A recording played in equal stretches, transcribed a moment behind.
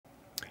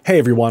Hey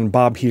everyone,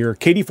 Bob here,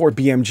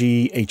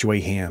 KD4BMG HOA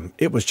Ham.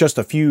 It was just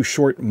a few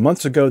short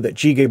months ago that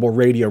Gabil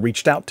Radio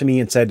reached out to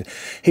me and said,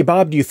 hey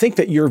Bob, do you think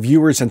that your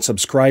viewers and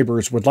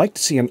subscribers would like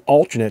to see an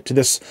alternate to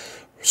this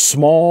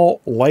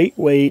small,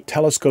 lightweight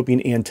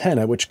telescoping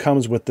antenna which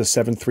comes with the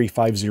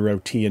 7350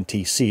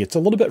 TNTC? It's a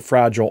little bit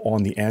fragile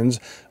on the ends.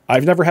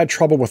 I've never had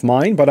trouble with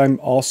mine, but I'm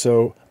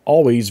also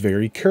always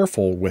very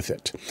careful with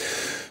it.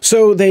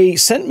 So they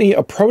sent me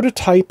a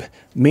prototype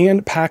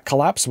Manpack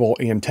collapsible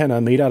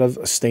antenna made out of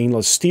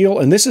stainless steel,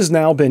 and this has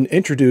now been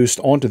introduced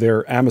onto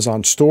their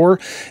Amazon store,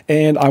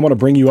 and I want to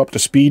bring you up to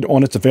speed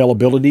on its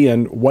availability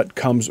and what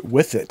comes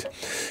with it.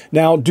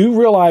 Now, do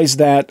realize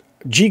that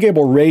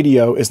Gabil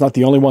Radio is not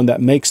the only one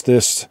that makes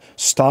this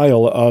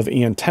style of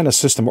antenna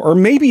system, or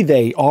maybe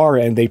they are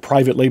and they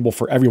private label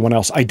for everyone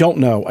else. I don't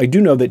know. I do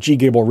know that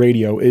Gabil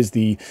Radio is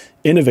the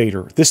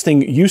innovator. This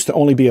thing used to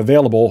only be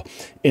available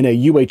in a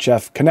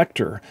UHF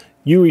connector.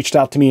 You reached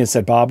out to me and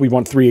said, Bob, we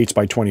want 3/8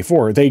 by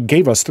 24. They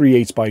gave us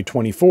 3/8 by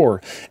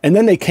 24. And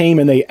then they came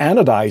and they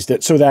anodized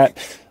it so that,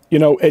 you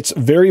know, it's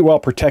very well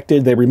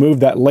protected. They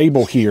removed that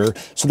label here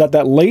so that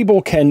that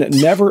label can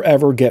never,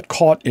 ever get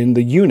caught in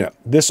the unit.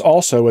 This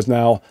also is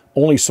now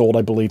only sold,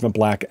 I believe, in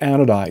black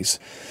anodized.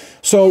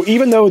 So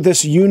even though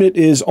this unit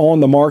is on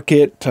the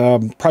market,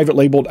 private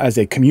labeled as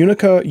a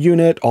Komunica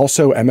unit,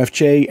 also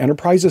MFJ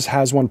Enterprises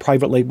has one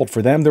private labeled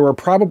for them. There are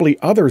probably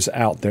others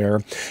out there.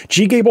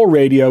 Gabil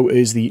Radio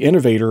is the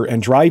innovator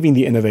and driving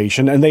the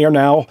innovation, and they are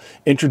now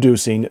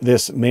introducing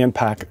this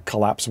Manpack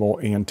collapsible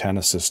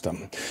antenna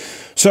system.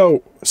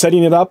 So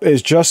setting it up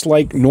is just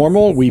like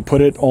normal. We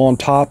put it on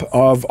top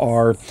of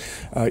our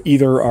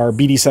either our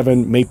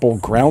BD7 Maple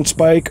ground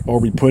spike, or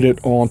we put it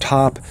on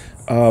top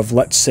of,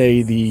 let's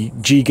say, the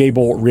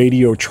Gabil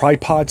Radio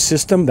tripod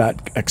system that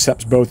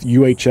accepts both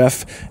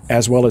UHF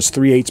as well as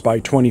 3/8 by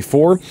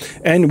 24.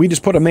 And we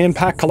just put a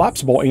Manpack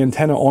collapsible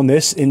antenna on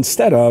this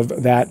instead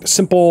of that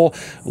simple,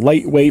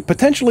 lightweight,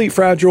 potentially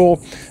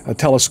fragile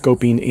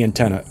telescoping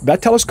antenna.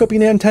 That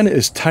telescoping antenna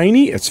is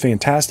tiny. It's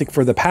fantastic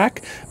for the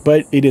pack,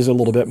 but it is a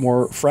little bit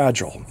more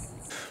fragile.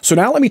 So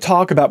now let me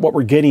talk about what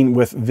we're getting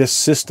with this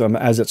system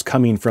as it's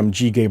coming from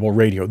Gabil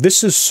Radio.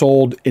 This is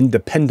sold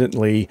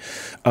independently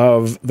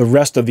of the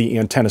rest of the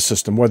antenna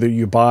system, whether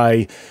you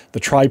buy the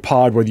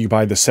tripod, whether you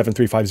buy the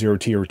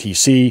 7350T or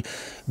TC.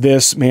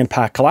 This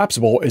Manpack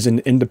collapsible is an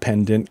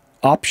independent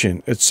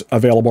option. It's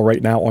available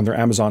right now on their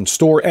Amazon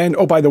store. And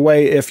oh, by the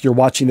way, if you're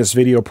watching this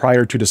video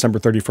prior to December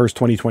 31st,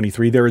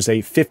 2023, there is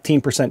a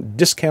 15%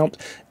 discount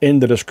in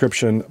the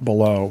description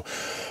below.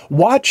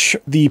 Watch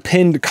the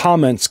pinned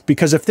comments,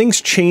 because if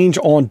things change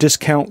on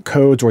discount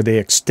codes or they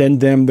extend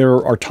them, there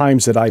are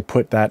times that I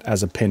put that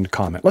as a pinned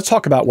comment. Let's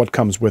talk about what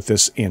comes with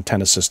this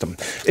antenna system.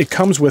 It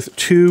comes with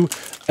two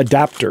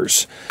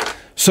adapters.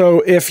 So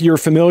if you're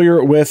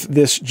familiar with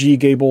this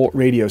Gabil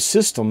Radio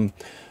system,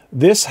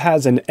 this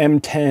has an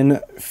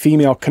M10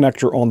 female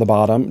connector on the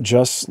bottom,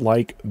 just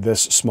like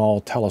this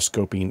small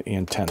telescoping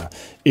antenna.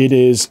 It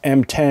is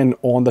M10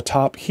 on the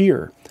top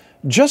here.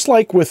 Just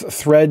like with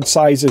thread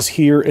sizes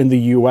here in the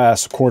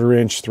US, 1/4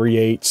 inch,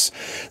 3/8,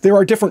 there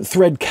are different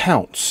thread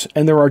counts,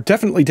 and there are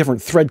definitely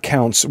different thread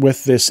counts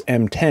with this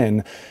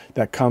M10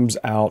 that comes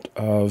out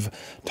of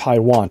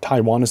Taiwan.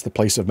 Taiwan is the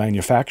place of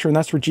manufacture, and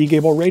that's where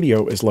Gabil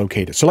Radio is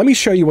located. So let me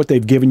show you what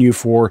they've given you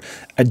for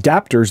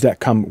adapters that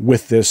come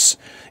with this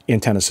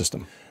antenna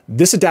system.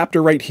 This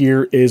adapter right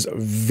here is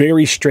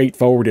very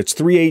straightforward. It's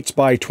 3/8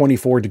 by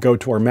 24 to go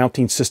to our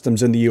mounting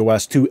systems in the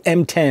US, to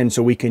M10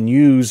 so we can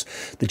use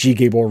the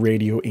Gabil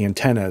Radio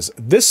antennas.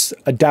 This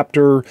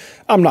adapter,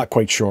 I'm not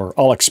quite sure.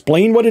 I'll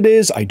explain what it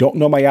is. I don't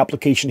know my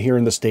application here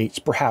in the States.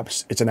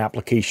 Perhaps it's an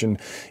application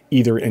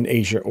either in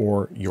Asia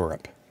or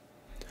Europe.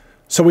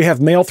 So we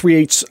have male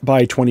 3/8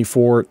 by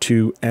 24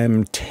 to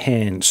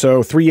M10.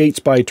 So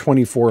 3/8 by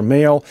 24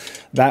 male,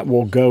 that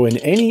will go in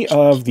any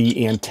of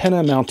the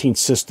antenna mounting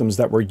systems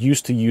that we're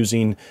used to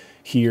using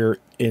here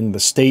in the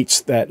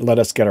States that let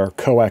us get our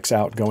coax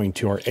out going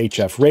to our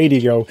HF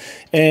radio.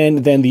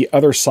 And then the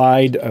other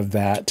side of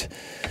that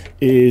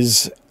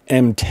is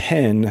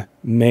M10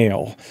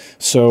 male.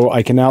 So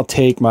I can now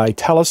take my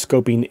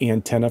telescoping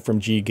antenna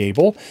from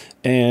Gabil,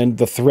 and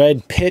the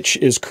thread pitch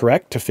is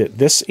correct to fit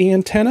this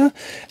antenna,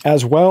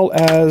 as well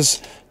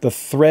as the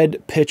thread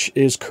pitch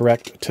is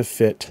correct to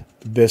fit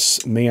this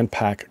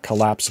Manpack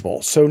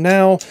collapsible. So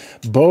now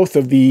both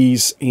of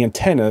these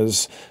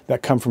antennas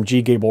that come from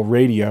Gabil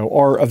Radio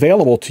are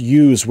available to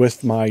use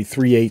with my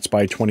 3/8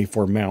 by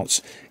 24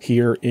 mounts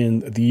here in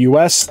the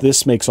US.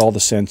 This makes all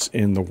the sense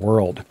in the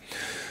world.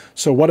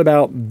 So what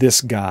about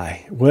this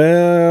guy?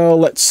 Well,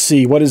 let's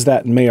see. What is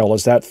that male?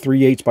 Is that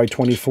 3/8 by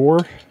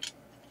 24?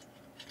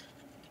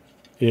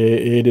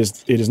 It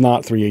is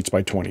not 3/8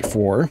 by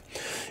 24.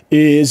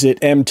 Is it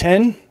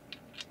M10?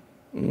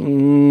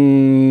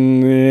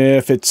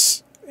 If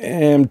it's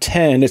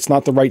M10, it's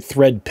not the right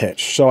thread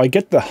pitch. So I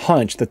get the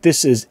hunch that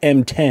this is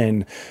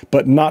M10,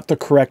 but not the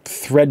correct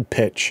thread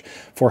pitch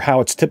for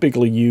how it's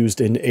typically used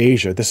in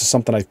Asia. This is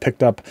something I've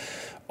picked up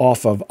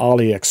off of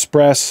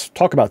AliExpress.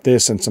 Talk about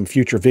this in some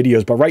future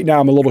videos, but right now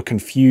I'm a little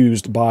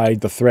confused by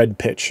the thread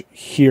pitch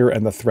here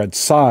and the thread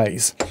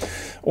size.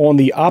 On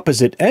the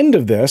opposite end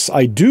of this,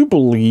 I do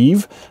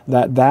believe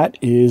that that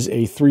is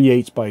a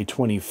 3/8 by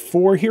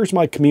 24. Here's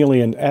my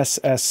Chameleon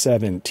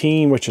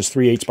SS17, which is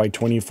 3/8 by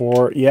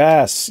 24.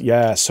 Yes,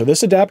 yes. So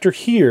this adapter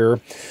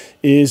here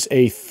is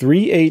a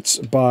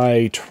 3/8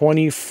 by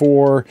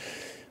 24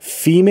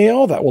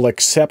 female that will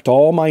accept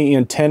all my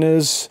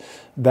antennas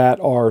that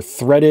are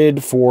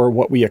threaded for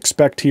what we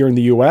expect here in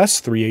the US,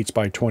 3/8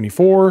 by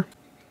 24.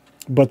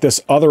 But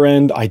this other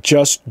end, I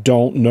just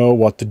don't know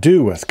what to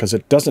do with because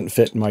it doesn't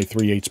fit my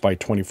 3/8 by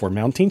 24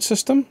 mounting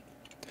system,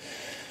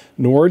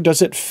 nor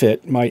does it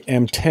fit my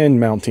M10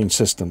 mounting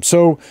system.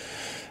 So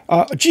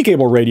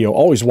Gabil Radio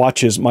always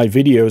watches my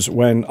videos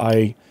when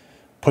I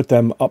put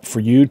them up for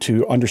you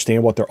to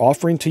understand what they're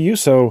offering to you.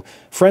 So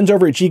friends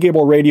over at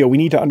Gabil Radio, we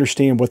need to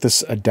understand what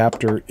this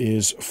adapter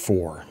is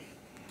for.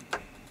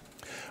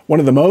 One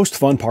of the most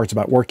fun parts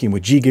about working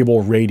with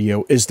Gabil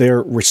Radio is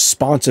their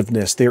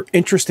responsiveness, their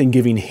interest in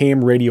giving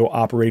ham radio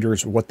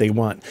operators what they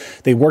want.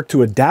 They work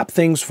to adapt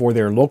things for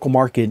their local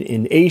market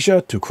in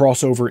Asia, to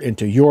cross over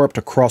into Europe,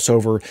 to cross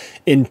over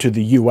into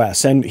the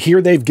US. And here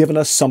they've given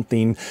us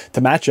something to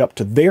match up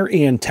to their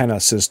antenna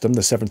system,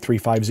 the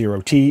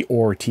 7350T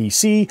or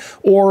TC,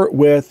 or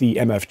with the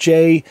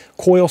MFJ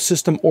coil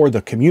system or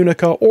the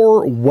Komunica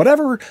or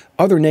whatever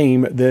other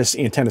name this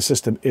antenna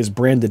system is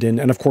branded in.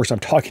 And of course, I'm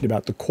talking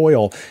about the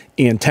coil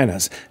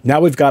antennas. Now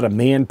we've got a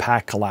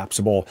Manpack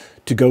collapsible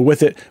to go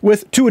with it,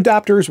 with two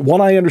adapters.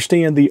 One I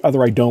understand, the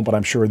other I don't, but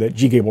I'm sure that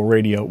Gabil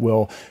Radio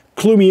will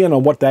clue me in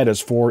on what that is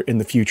for in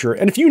the future.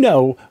 And if you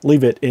know,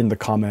 leave it in the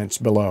comments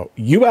below.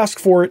 You ask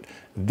for it,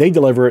 they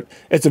deliver it.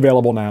 It's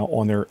available now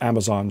on their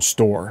Amazon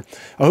store.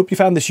 I hope you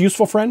found this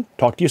useful, friend.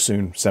 Talk to you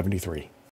soon. 73.